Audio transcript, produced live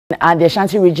And the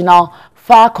Ashanti Regional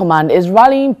Fire Command is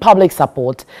rallying public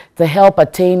support to help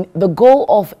attain the goal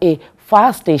of a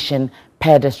fire station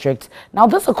per district. Now,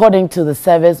 this, according to the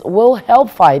service, will help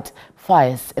fight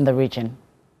fires in the region.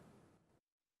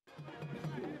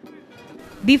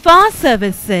 The Fire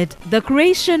Service said the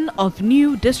creation of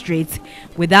new districts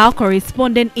without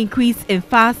corresponding increase in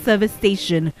fire service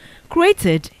station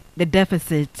created the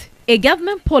deficit. A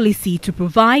government policy to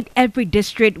provide every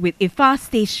district with a fire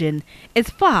station is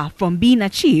far from being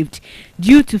achieved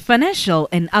due to financial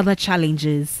and other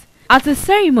challenges. At a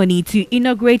ceremony to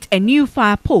inaugurate a new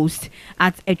fire post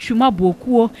at Echuma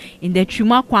Bokuo in the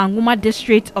Echuma Kwanguma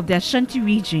district of the Ashanti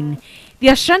region, the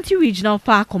Ashanti Regional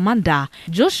Fire Commander,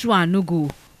 Joshua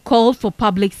Nugu, called for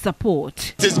public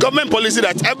support. It is government policy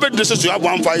that every district should have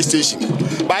one fire station.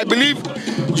 But I believe,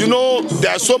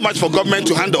 there's so much for government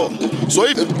to handle. So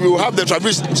if we will have the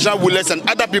traditional rulers and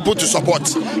other people to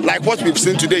support, like what we've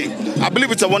seen today, I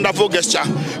believe it's a wonderful gesture.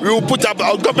 We will put up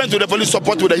our government to the police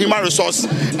support with the human resource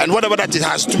and whatever that it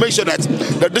has to make sure that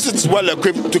the district is well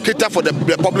equipped to cater for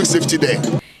the public safety there.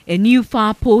 A new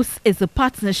fire post is a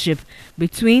partnership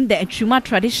between the Echuma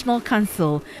Traditional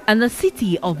Council and the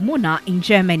city of Murnau in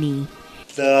Germany.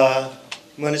 The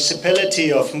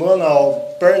municipality of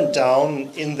Murnau burned down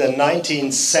in the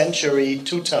 19th century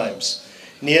 2 times,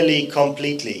 nearly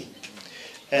completely.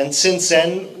 And since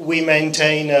then we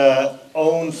maintain our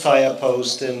own fire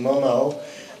post in Murnau,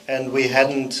 and we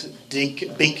hadn't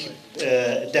big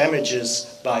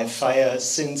damages by fire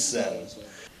since then.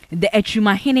 The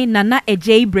Echumahene Nana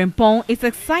Ejei Brempong is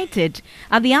excited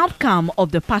at the outcome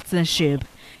of the partnership.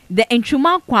 The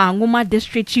Echuma Kwanguma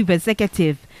District Chief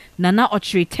Executive Nana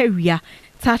Ochreteria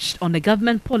touched on the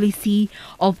government policy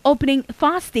of opening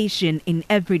fire station in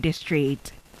every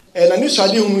district. And I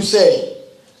knew who say,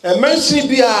 a mercy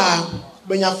be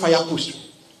a fire post.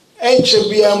 Enche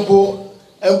be ambo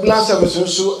ambulance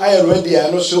service so I already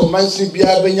I know so mercy be a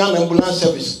ambulance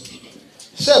service.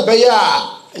 Say be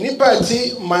ya ni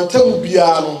party mantamu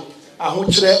biano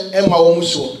ahokyere ema wo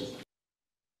muso